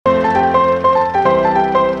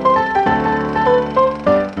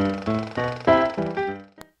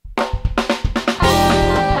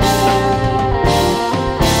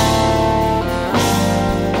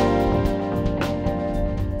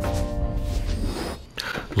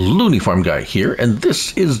Looney Farm Guy here, and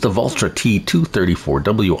this is the Valtra T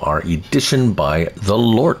 234WR edition by the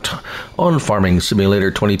Lort on Farming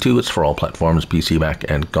Simulator 22. It's for all platforms, PC, Mac,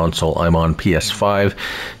 and console. I'm on PS5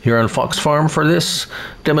 here on Fox Farm for this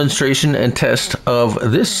demonstration and test of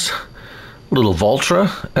this little Valtra,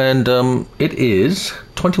 and it is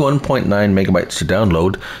 21.9 megabytes to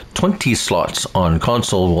download, 20 slots on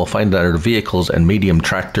console. We'll find that under vehicles and medium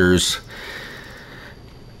tractors.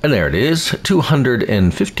 And there it is,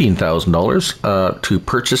 $215,000 to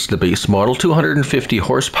purchase the base model, 250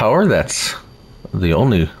 horsepower. That's the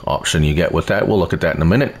only option you get with that. We'll look at that in a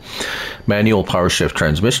minute. Manual power shift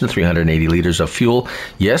transmission, 380 liters of fuel.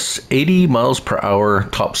 Yes, 80 miles per hour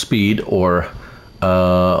top speed, or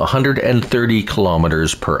 130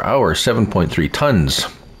 kilometers per hour, 7.3 tons.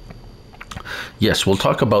 Yes, we'll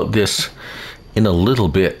talk about this in a little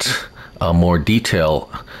bit more detail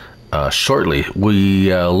shortly.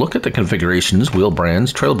 We look at the configurations, wheel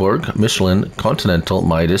brands: Trelleborg, Michelin, Continental,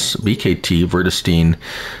 Midas, BKT, Vredestein,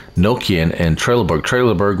 Nokian, and Trelleborg.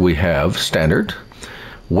 Trelleborg we have standard,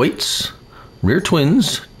 weights, rear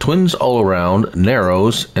twins, twins all around,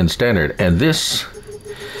 narrows, and standard. And this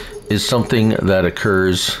is something that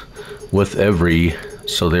occurs with every,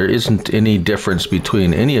 so there isn't any difference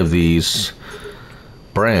between any of these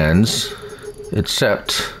brands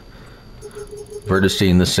except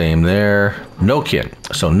Vredestein, the same there. Nokian.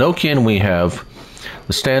 So Nokian, we have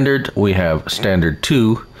the standard, we have standard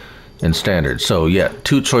 2, and standard. So yeah,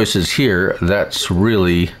 two choices here. That's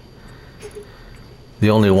really the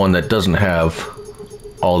only one that doesn't have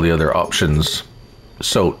all the other options.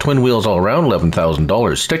 So twin wheels all around,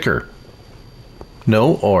 $11,000. Sticker.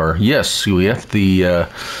 No or yes. We have the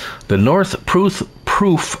North Proof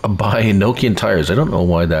by Nokian tires. I don't know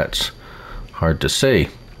why that's hard to say.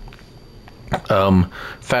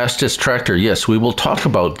 Fastest tractor, yes, we will talk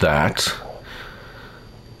about that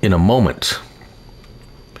in a moment.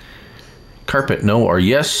 Carpet, no or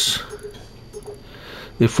yes.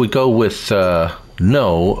 If we go with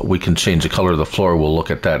no, we can change the color of the floor. We'll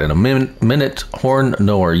look at that in a minute. Horn,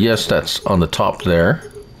 no or yes, that's on the top there.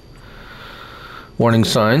 Warning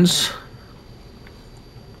signs.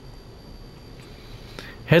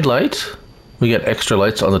 Headlight, we get extra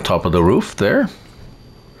lights on the top of the roof there.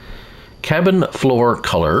 Cabin floor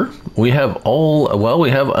color, we have we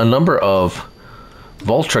have a number of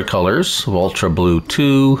Valtra colors: Valtra Blue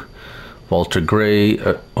 2, Valtra Gray,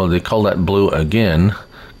 they call that blue again,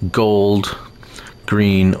 gold,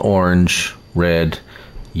 green, orange, red,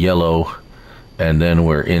 yellow, and then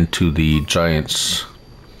we're into the Giants.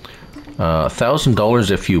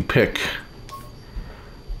 $1,000 if you pick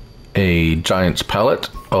a Giants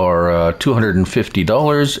palette, or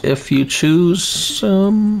 $250 if you choose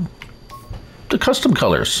the custom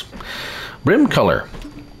colors. Rim color,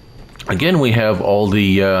 again we have all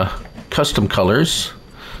the custom colors.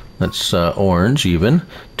 That's orange even.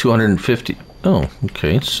 250. Oh,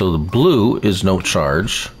 okay, so the blue is no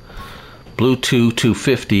charge. Blue 2,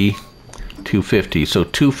 250, 250. So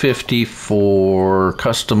 250 for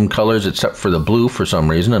custom colors except for the blue for some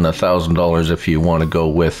reason, and $1,000 if you want to go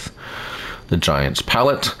with the Giants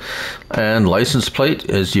palette. And license plate,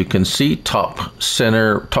 as you can see, top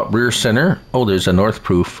rear center. Oh, there's a North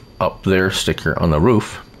Proof up there sticker on the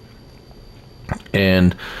roof,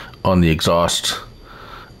 and on the exhaust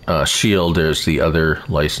shield there's the other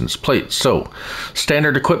license plate. So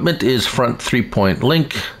standard equipment is front 3-point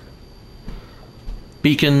link,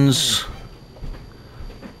 beacons,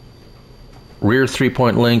 rear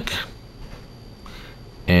 3-point link,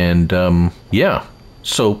 and yeah,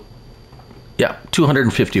 so yeah,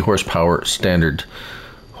 250 horsepower, standard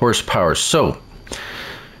horsepower. So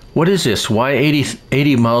what is this? Why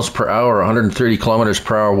 80 miles per hour, 130 kilometers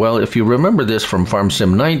per hour? Well, if you remember this from Farm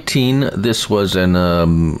Sim 19, this was an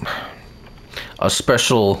a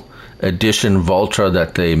special edition Valtra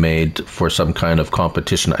that they made for some kind of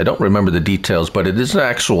competition. I don't remember the details, but it is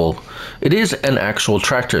an actual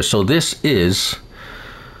tractor. So this is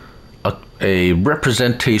a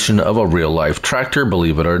representation of a real-life tractor,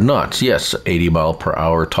 believe it or not. Yes, 80 mile per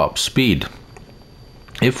hour top speed.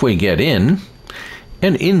 If we get in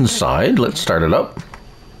and inside, let's start it up.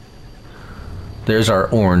 There's our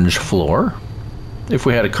orange floor. If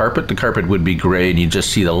we had a carpet, the carpet would be gray, and you just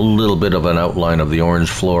see a little bit of an outline of the orange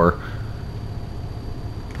floor.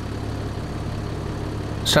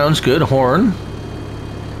 Sounds good. Horn.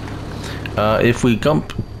 If we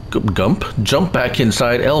jump back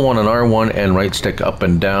inside, L1 and R1 and right stick up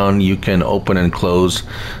and down, you can open and close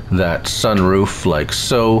that sunroof like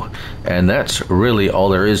so, and that's really all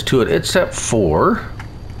there is to it, except for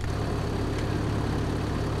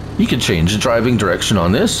You can change the driving direction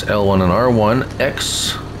on this, L1 and R1,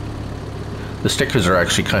 X. The stickers are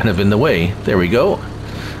actually kind of in the way. There we go.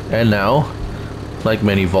 And now, like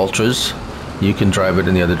many Valtras, you can drive it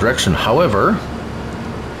in the other direction. However,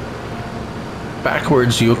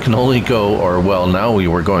 backwards you can only go, or well, now we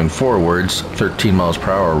were going forwards, 13 miles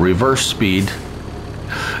per hour. Reverse speed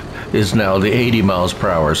is now the 80 miles per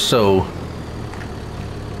hour. So,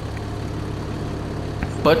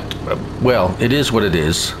 but, well, it is what it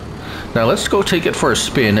is. Now let's go take it for a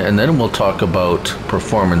spin, and then we'll talk about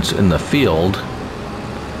performance in the field.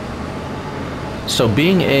 So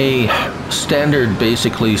being a standard,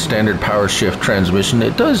 basically standard power shift transmission,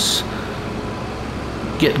 it does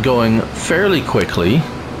get going fairly quickly.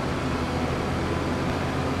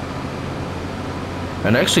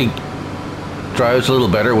 And actually drives a little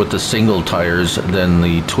better with the single tires than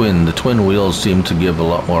the twin. The twin wheels seem to give a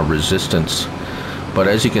lot more resistance. But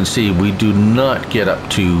as you can see, we do not get up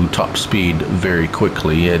to top speed very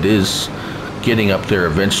quickly. It is getting up there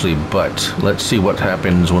eventually, but let's see what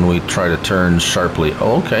happens when we try to turn sharply.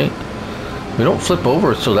 Oh, okay. We don't flip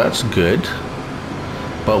over, so that's good.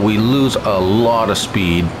 But we lose a lot of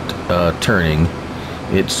speed turning.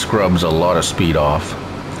 It scrubs a lot of speed off.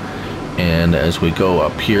 And as we go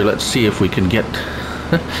up here, let's see if we can get...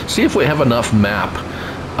 see if we have enough map.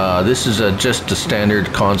 This is just a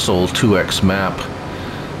standard console 2X map.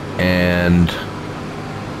 And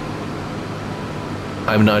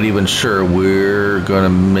I'm not even sure we're gonna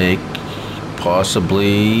make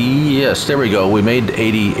possibly, yes, there we go. We made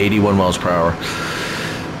 81 miles per hour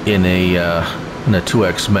in a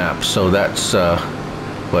 2X map. So that's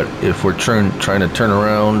but if we're trying to turn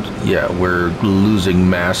around, yeah, we're losing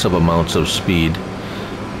massive amounts of speed.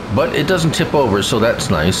 But it doesn't tip over, so that's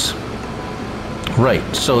nice. Right,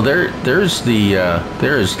 so there's the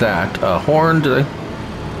there is that horn.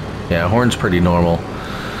 Yeah, horn's pretty normal.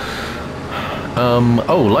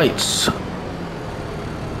 Oh, lights.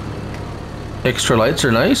 Extra lights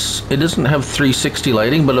are nice. It doesn't have 360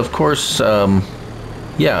 lighting, but of course,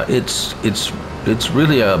 yeah, it's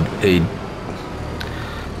really a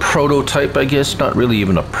prototype, I guess. Not really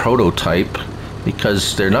even a prototype,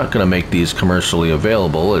 because they're not going to make these commercially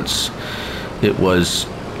available. It was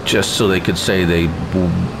just so they could say they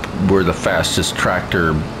were the fastest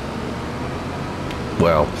tractor.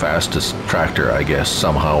 Well, fastest tractor, I guess,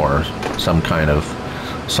 somehow, or some kind of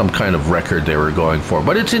record they were going for.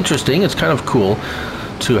 But it's interesting. It's kind of cool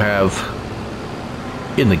to have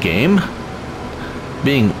in the game.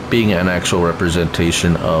 Being an actual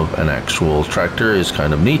representation of an actual tractor is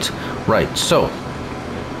kind of neat. Right, so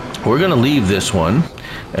we're going to leave this one,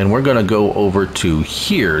 and we're going to go over to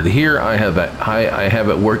here. Here I have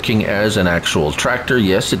it working as an actual tractor.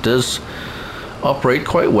 Yes, it does operate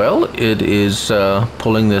quite well. It is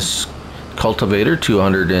pulling this cultivator,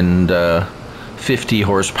 250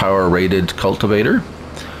 horsepower rated cultivator,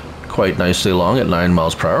 quite nicely along at 9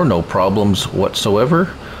 miles per hour, no problems whatsoever.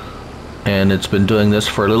 And it's been doing this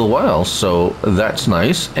for a little while, so that's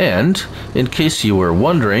nice. And in case you were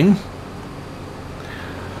wondering,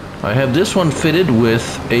 I have this one fitted with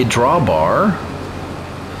a drawbar,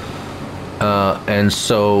 and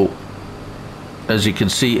so as you can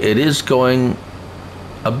see, it is going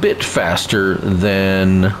a bit faster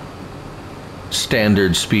than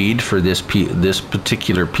standard speed for this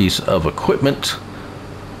particular piece of equipment,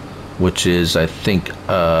 which is, I think,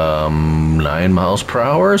 9 miles per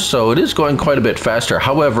hour. So it is going quite a bit faster.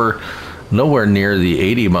 However, nowhere near the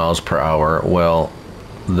 80 miles per hour, well,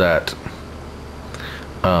 that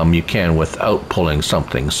you can without pulling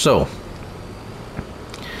something. So,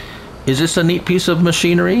 is this a neat piece of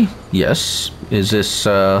machinery? Yes.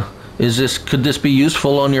 Could this be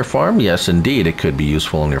useful on your farm? Yes, indeed, it could be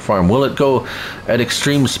useful on your farm. Will it go at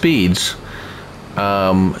extreme speeds?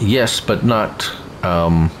 Yes, but not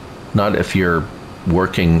if you're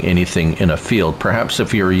working anything in a field. Perhaps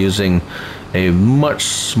if you're using a much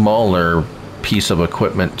smaller piece of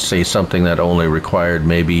equipment, say something that only required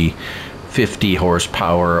maybe 50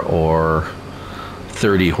 horsepower or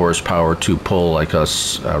 30 horsepower to pull, like a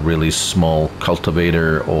really small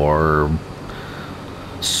cultivator or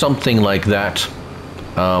something like that,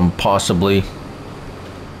 possibly.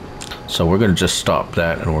 So we're going to just stop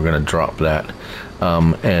that, and we're going to drop that.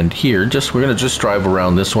 And here, we're going to just drive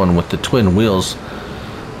around this one with the twin wheels.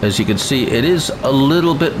 As you can see, it is a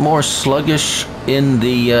little bit more sluggish in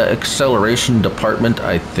the acceleration department.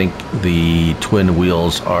 I think the twin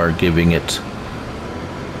wheels are giving it.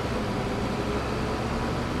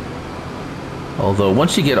 Although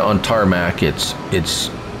once you get on tarmac, it's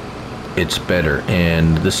better,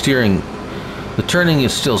 and the turning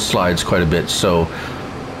still slides quite a bit. So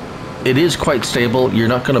it is quite stable. You're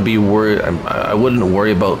not going to be worried. I wouldn't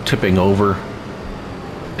worry about tipping over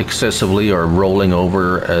excessively or rolling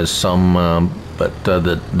over as some, but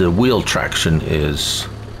the wheel traction is,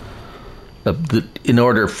 in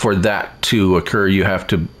order for that to occur, you have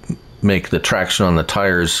to make the traction on the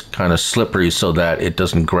tires kind of slippery so that it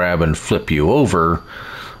doesn't grab and flip you over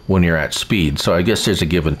when you're at speed. So I guess there's a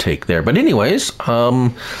give and take there. But anyways,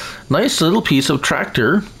 nice little piece of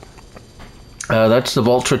tractor. That's the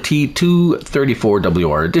Valtra T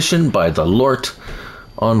 234WR edition by the Lort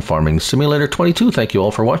on Farming Simulator 22. Thank you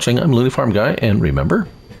all for watching. I'm Looney Farm Guy, and remember,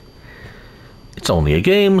 it's only a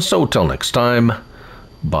game, so till next time,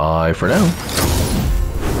 bye for now.